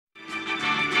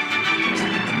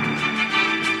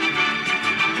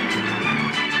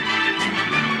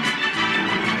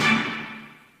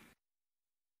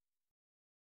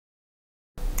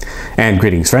And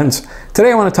greetings, friends.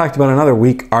 Today I want to talk about another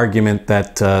weak argument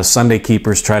that Sunday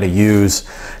keepers try to use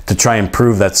to try and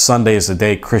prove that Sunday is the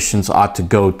day Christians ought to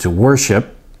go to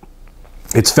worship.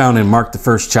 It's found in Mark, the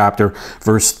 1st chapter,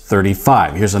 verse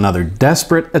 35. Here's another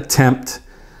desperate attempt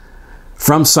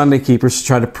from Sunday keepers to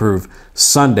try to prove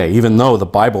Sunday, even though the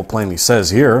Bible plainly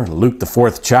says here, Luke, the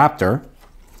 4th chapter,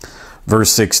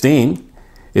 verse 16,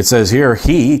 it says here,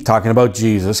 he, talking about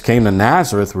Jesus, came to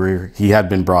Nazareth where he had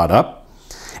been brought up.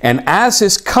 And as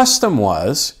his custom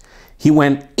was, he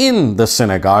went in the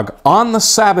synagogue on the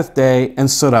Sabbath day and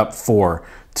stood up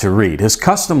to read. His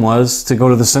custom was to go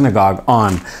to the synagogue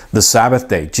on the Sabbath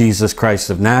day. Jesus Christ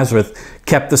of Nazareth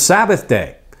kept the Sabbath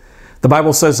day. The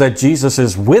Bible says that Jesus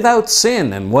is without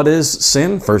sin. And what is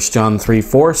sin? 1 John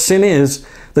 3:4. Sin is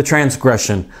the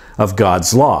transgression of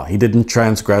God's law. He didn't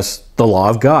transgress the law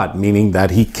of God, meaning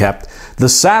that he kept the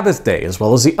Sabbath day as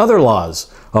well as the other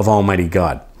laws of Almighty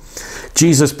God.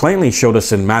 Jesus plainly showed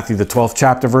us in Matthew, the 12th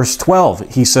chapter, verse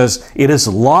 12. He says, it is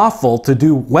lawful to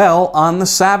do well on the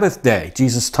Sabbath day.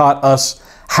 Jesus taught us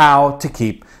how to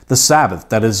keep the Sabbath.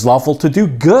 That it is lawful to do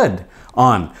good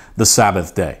on the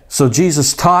Sabbath day. So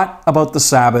Jesus taught about the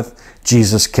Sabbath.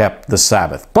 Jesus kept the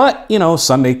Sabbath. But, you know,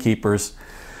 Sunday keepers,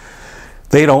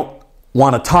 they don't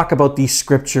want to talk about these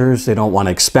scriptures. They don't want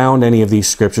to expound any of these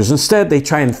scriptures. Instead, they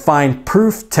try and find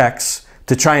proof texts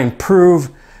to try and prove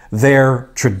their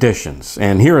traditions.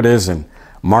 And here it is in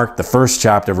Mark, the 1st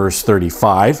chapter, verse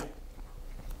 35.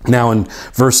 Now in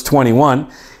verse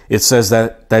 21, it says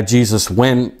that Jesus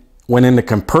went into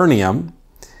Capernaum,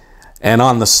 and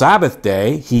on the Sabbath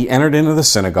day, he entered into the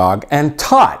synagogue and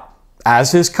taught,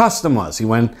 as his custom was. He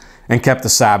went and kept the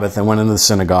Sabbath and went into the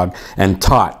synagogue and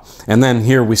taught. And then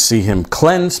here we see him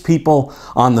cleanse people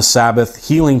on the Sabbath,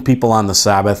 healing people on the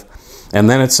Sabbath. And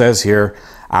then it says here,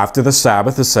 after the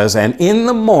Sabbath, it says, and in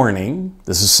the morning,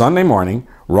 this is Sunday morning,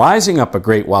 rising up a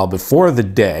great while before the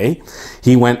day,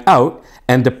 he went out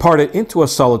and departed into a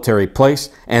solitary place,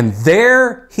 and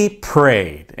there he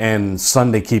prayed. And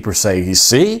Sunday keepers say, you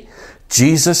see,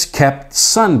 Jesus kept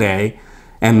Sunday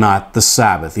and not the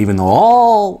Sabbath, even though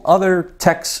all other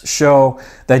texts show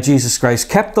that Jesus Christ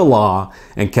kept the law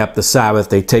and kept the Sabbath.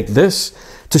 They take this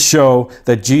to show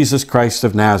that Jesus Christ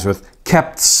of Nazareth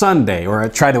kept Sunday, or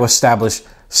try to establish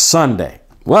Sunday.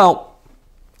 Well,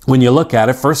 when you look at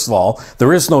it, first of all,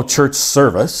 there is no church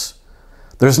service.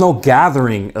 There's no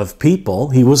gathering of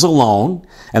people. He was alone.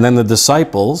 And then the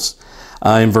disciples,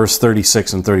 in verse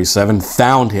 36 and 37,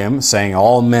 found him, saying,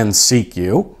 all men seek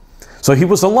you. So he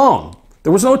was alone.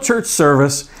 There was no church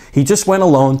service. He just went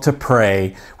alone to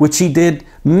pray, which he did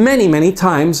many, many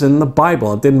times in the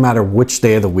Bible. It didn't matter which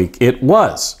day of the week it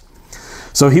was.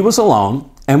 So he was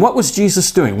alone. And what was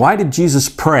Jesus doing? Why did Jesus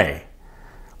pray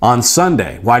on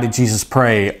Sunday? Why did Jesus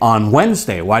pray on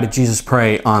Wednesday? Why did Jesus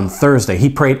pray on Thursday? He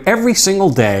prayed every single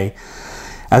day,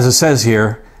 as it says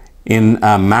here in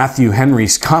Matthew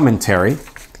Henry's commentary.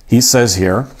 He says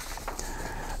here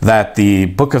that the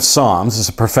book of Psalms is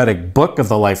a prophetic book of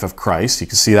the life of Christ. You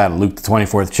can see that in Luke, the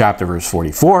 24th chapter, verse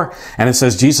 44. And it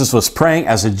says Jesus was praying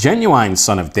as a genuine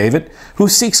son of David who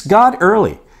seeks God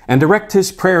early and direct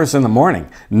his prayers in the morning.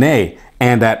 Nay,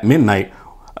 and at midnight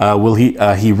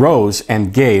he rose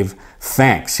and gave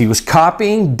thanks. He was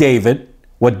copying David,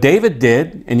 what David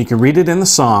did, and you can read it in the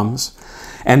Psalms.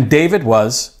 And David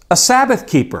was a Sabbath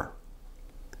keeper.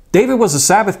 David was a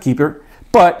Sabbath keeper,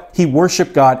 but he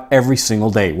worshiped God every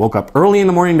single day. Woke up early in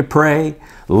the morning to pray.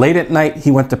 Late at night he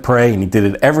went to pray, and he did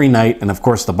it every night. And of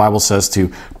course the Bible says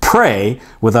to pray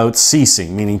without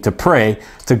ceasing, meaning to pray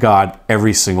to God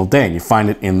every single day. And you find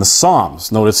it in the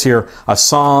Psalms. Notice here a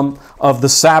psalm of the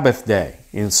Sabbath day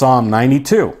in Psalm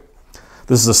 92.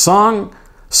 This is a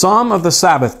psalm of the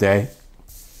Sabbath day.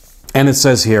 And it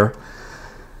says here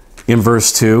in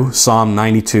verse 2, Psalm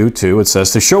 92:2, it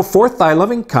says, to show forth thy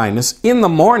loving kindness in the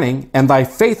morning and thy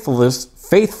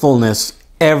faithfulness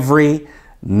every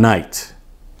night.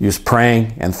 He was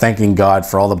praying and thanking God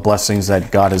for all the blessings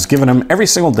that God has given him every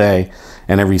single day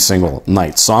and every single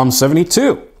night. Psalm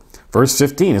 72, verse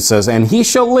 15, it says, and he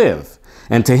shall live,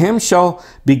 and to him shall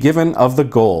be given of the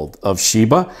gold of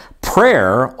Sheba.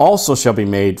 Prayer also shall be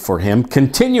made for him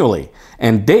continually,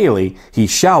 and daily he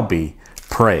shall be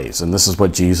praised. And this is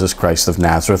what Jesus Christ of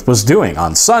Nazareth was doing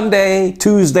on Sunday,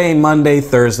 Tuesday, Monday,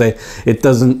 Thursday. It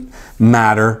doesn't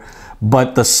matter.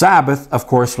 But the Sabbath, of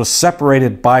course, was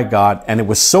separated by God, and it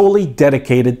was solely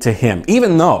dedicated to him.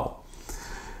 Even though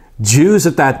Jews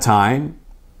at that time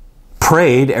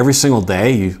prayed every single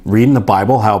day. You read in the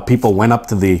Bible how people went up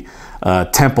to the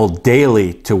temple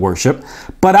daily to worship.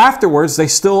 But afterwards, they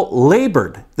still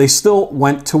labored. They still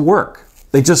went to work.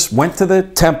 They just went to the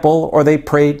temple, or they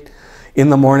prayed in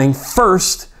the morning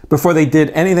first before they did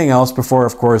anything else, before,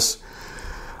 of course,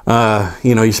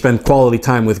 you spend quality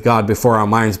time with God before our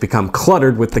minds become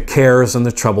cluttered with the cares and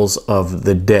the troubles of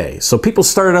the day. So people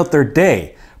started out their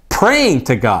day praying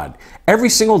to God every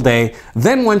single day,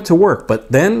 then went to work.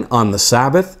 But then on the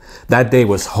Sabbath, that day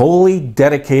was wholly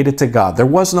dedicated to God. There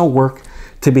was no work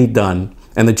to be done.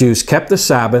 And the Jews kept the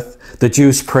Sabbath. The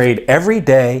Jews prayed every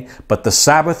day, but the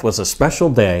Sabbath was a special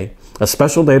day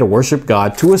to worship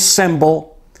God, to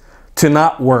assemble, to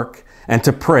not work, and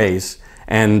to praise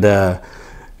and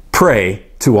pray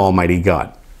to Almighty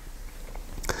God.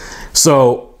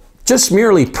 So just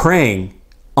merely praying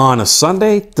on a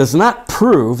Sunday does not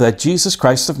prove that Jesus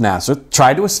Christ of Nazareth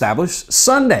tried to establish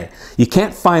Sunday. You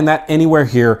can't find that anywhere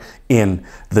here in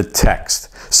the text.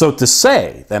 So to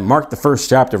say that Mark the 1st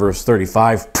chapter verse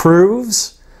 35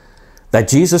 proves that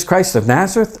Jesus Christ of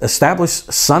Nazareth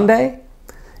established Sunday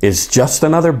is just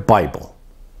another Bible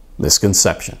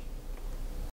misconception.